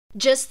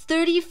Just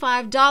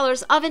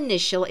 $35 of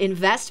initial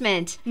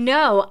investment.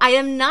 No, I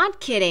am not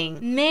kidding.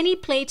 Many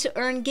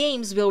play-to-earn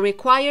games will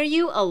require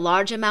you a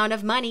large amount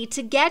of money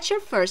to get your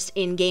first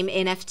in-game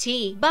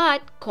NFT,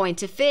 but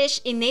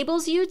Coin2Fish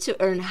enables you to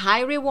earn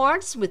high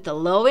rewards with a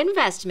low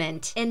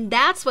investment. And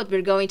that's what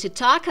we're going to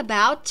talk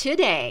about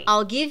today.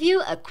 I'll give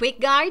you a quick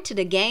guide to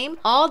the game,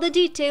 all the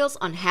details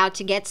on how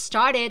to get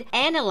started,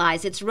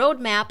 analyze its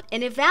roadmap,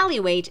 and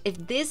evaluate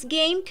if this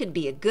game could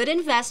be a good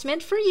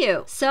investment for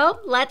you. So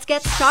let's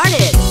get started.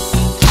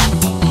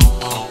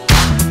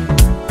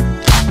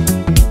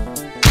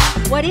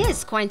 What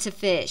is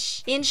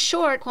Coin2Fish? In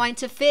short,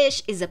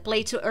 Coin2Fish is a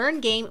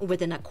play-to-earn game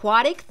with an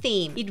aquatic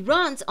theme. It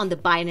runs on the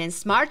Binance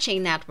Smart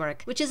Chain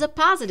network, which is a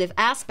positive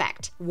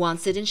aspect,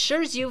 once it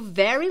ensures you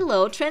very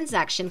low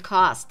transaction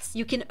costs.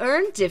 You can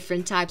earn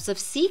different types of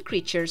sea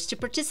creatures to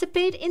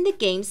participate in the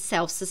game's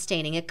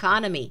self-sustaining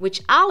economy,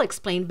 which I'll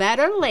explain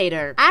better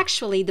later.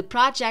 Actually, the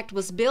project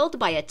was built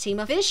by a team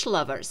of fish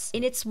lovers.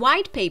 In its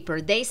white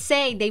paper, they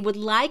say they would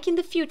like in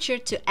the future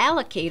to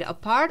allocate a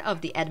part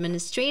of the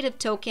administrative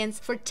tokens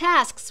for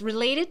tasks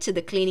related to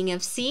the cleaning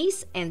of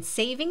seas and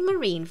saving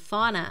marine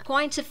fauna.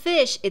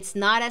 Coin2Fish, it's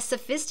not as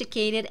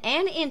sophisticated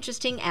and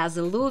interesting as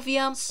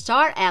Illuvium,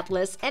 Star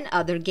Atlas, and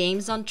other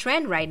games on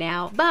trend right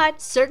now,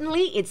 but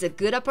certainly it's a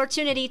good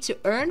opportunity to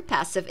earn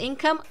passive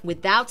income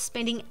without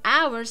spending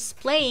hours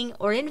playing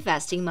or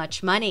investing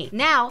much money.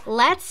 Now,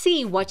 let's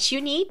see what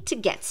you need to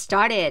get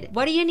started.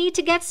 What do you need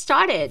to get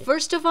started?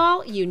 First of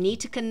all, you need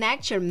to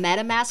connect your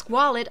MetaMask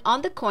wallet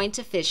on the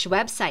Coin2Fish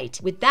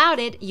website. Without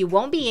it, you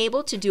won't be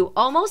able to do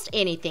almost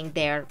anything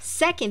there.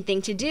 Second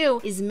thing to do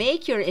is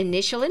make your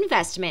initial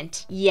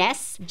investment.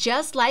 Yes,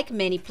 just like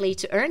many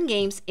play-to-earn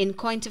games, in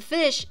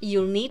Coin2Fish,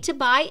 you'll need to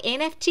buy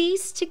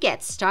NFTs to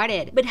get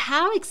started. But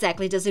how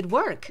exactly does it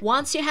work?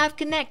 Once you have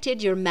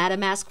connected your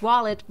MetaMask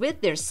wallet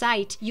with their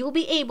site, you'll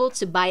be able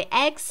to buy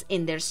eggs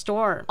in their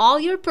store. All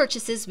your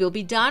purchases will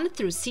be done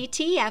through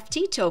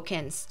CTFT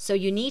tokens, so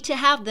you need to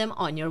have them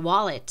on your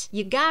wallet.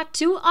 You got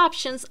two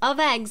options of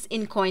eggs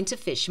in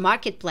Coin2Fish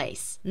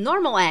marketplace.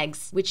 Normal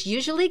eggs, which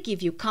usually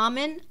give you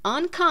common,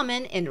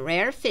 uncommon, and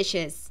rare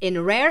fishes,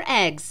 and rare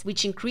eggs,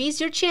 which increase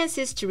your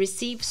chances to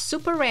receive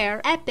super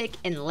rare, epic,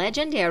 and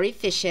legendary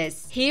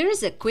fishes.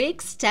 Here's a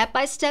quick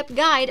step-by-step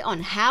guide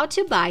on how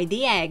to buy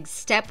the eggs.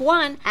 Step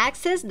 1.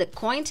 Access the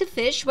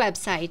Coin2Fish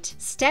website.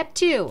 Step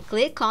 2.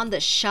 Click on the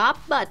Shop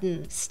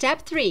button.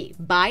 Step 3.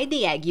 Buy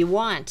the egg you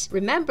want.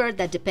 Remember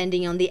that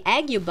depending on the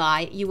egg you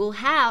buy, you will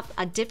have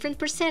a different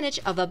percentage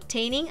of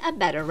obtaining a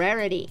better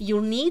rarity.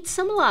 You'll need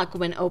some luck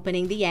when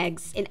opening the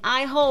eggs, and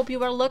I hope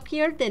you are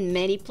luckier than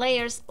many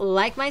players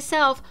like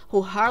myself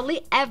who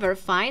hardly ever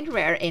find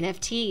rare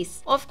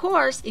NFTs. Of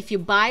course, if you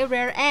buy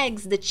rare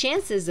eggs, the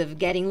chances of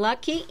getting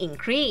lucky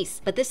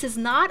increase, but this is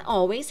not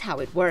always how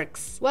it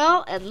works.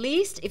 Well, at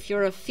least if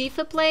you're a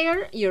FIFA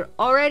player, you're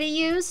already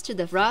used to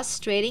the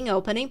frustrating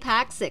opening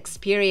packs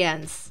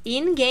experience.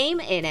 In-game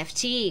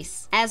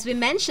NFTs. As we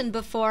mentioned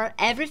before,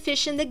 every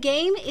fish in the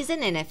game is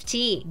an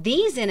NFT.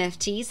 These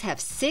NFTs have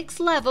 6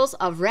 levels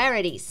of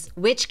rarities,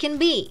 which can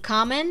be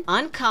common,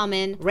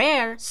 uncommon,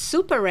 rare,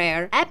 super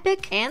rare,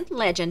 epic, and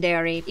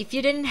legendary. If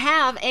you didn't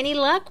have any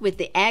luck with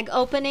the egg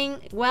opening,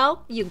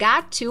 well, you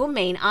got 2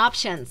 main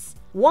options.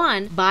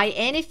 1. Buy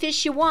any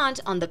fish you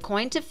want on the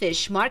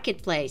Coin2Fish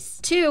marketplace.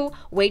 2.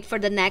 Wait for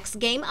the next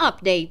game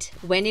update,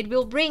 when it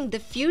will bring the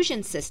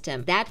fusion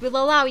system that will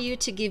allow you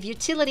to give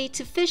utility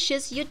to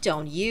fishes you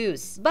don't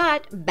use.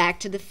 But back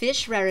to the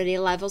fish rarity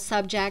level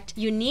subject,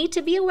 you need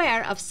to be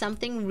aware of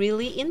something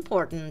really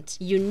important.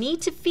 You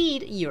need to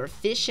feed your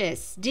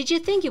fishes. Did you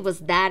think it was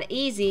that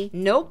easy?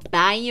 Nope.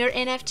 Buying your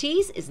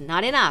NFTs is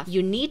not enough.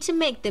 You need to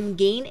make them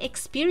gain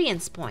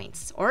experience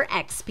points, or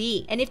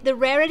XP. And if the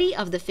rarity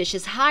of the fish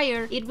is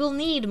higher, it will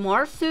need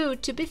more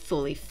food to be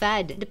fully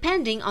fed.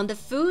 Depending on the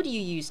food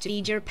you use to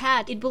feed your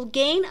pet, it will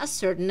gain a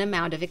certain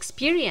amount of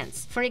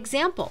experience. For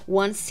example,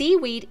 1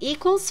 seaweed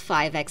equals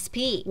 5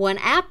 XP, 1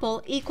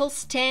 apple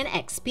equals 10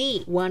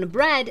 XP, 1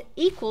 bread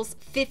equals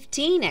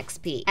 15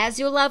 XP. As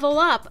you level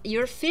up,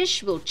 your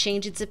fish will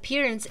change its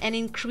appearance and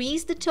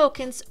increase the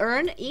tokens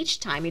earned each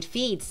time it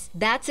feeds.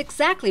 That's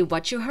exactly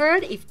what you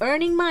heard if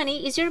earning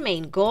money is your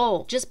main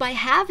goal. Just by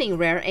having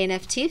rare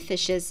NFT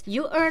fishes,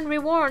 you earn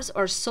rewards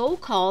or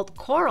so-called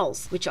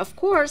corals, which of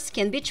course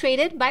can be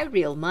traded by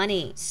real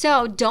money.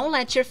 So don't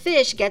let your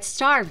fish get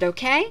starved,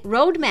 okay?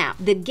 Roadmap.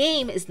 The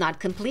game is not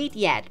complete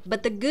yet,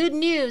 but the good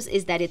news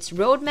is that its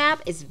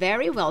roadmap is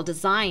very well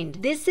designed.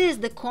 This is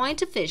the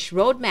Coin2Fish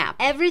roadmap.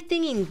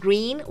 Everything in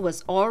green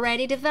was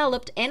already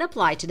developed and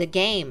applied to the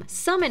game.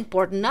 Some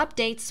important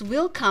updates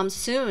will come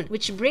soon,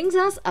 which brings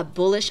us a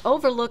bullish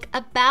overlook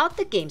about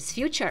the game's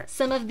future.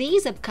 Some of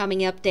these upcoming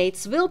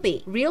updates will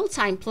be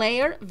real-time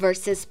player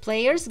versus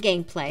player's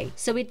gameplay.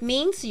 So it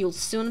means you'll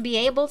soon be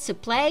able to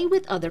play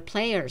with other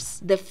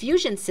players, the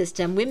fusion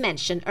system we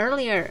mentioned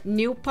earlier,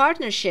 new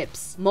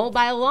partnerships,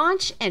 mobile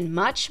launch, and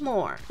much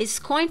more. Is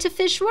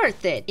Coin2Fish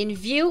worth it? In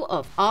view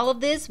of all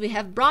of this we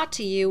have brought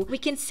to you, we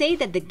can say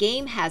that the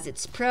game has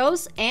its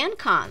pros and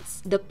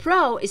cons. The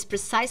pro is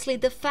precisely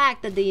the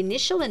fact that the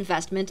initial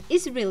investment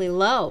is really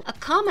low. A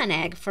common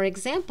egg, for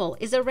example,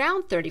 is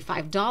around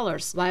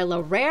 $35, while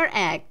a rare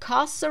egg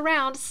costs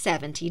around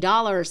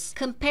 $70.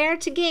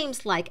 Compared to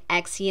games like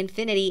Axie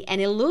Infinity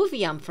and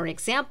Illuvium, for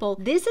example,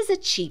 this is a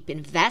cheap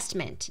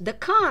investment. The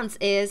cons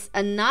is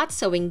a not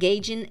so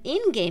engaging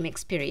in-game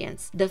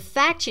experience, the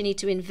fact you need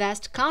to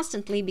invest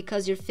constantly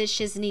because your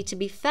fishes need to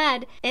be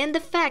fed, and the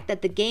fact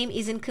that the game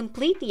isn't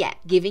complete yet,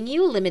 giving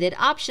you limited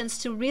options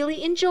to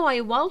really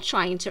enjoy while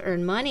trying to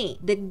earn money.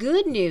 The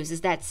good news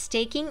is that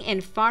staking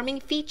and farming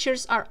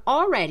features are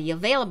already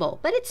available,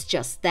 but it's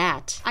just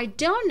that. I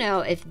don't know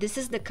if this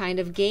is the kind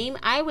of game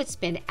I would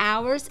spend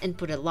hours and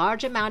put a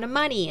large amount of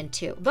money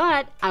into,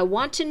 but I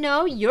want to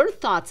know your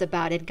thoughts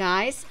about it,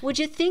 guys. Would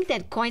you think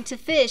that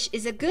Coin2Fish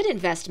is a good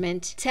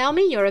investment? Tell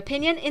me your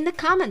opinion in the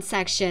comment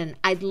section.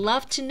 I'd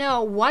love to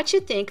know what you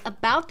think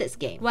about this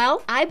game.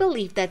 Well, I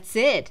believe that's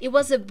it. It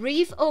was a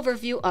brief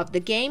overview of the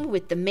game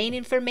with the main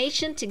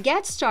information to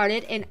get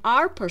started in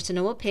our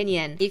personal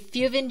opinion. If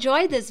you've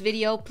enjoyed this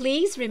video,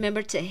 please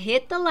remember to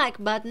hit the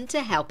like button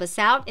to help us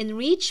out and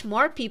reach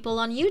more people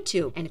on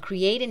YouTube and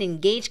create an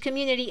engaged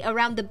community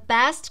around the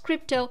best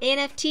crypto,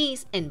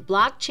 NFTs, and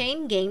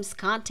blockchain games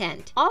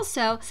content.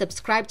 Also,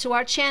 subscribe to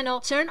our channel,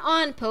 turn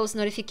on post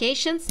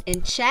notifications,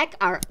 and check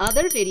our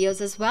other videos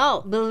as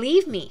well.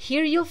 Believe me,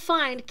 here you'll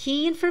find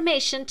key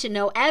information to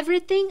know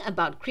everything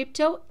about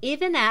crypto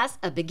even as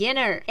a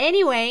beginner.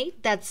 Anyway,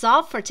 that's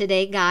all for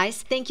today,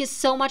 guys. Thank you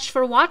so much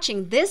for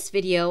watching this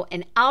video,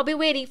 and I'll be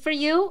waiting for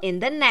you in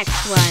the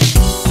next one.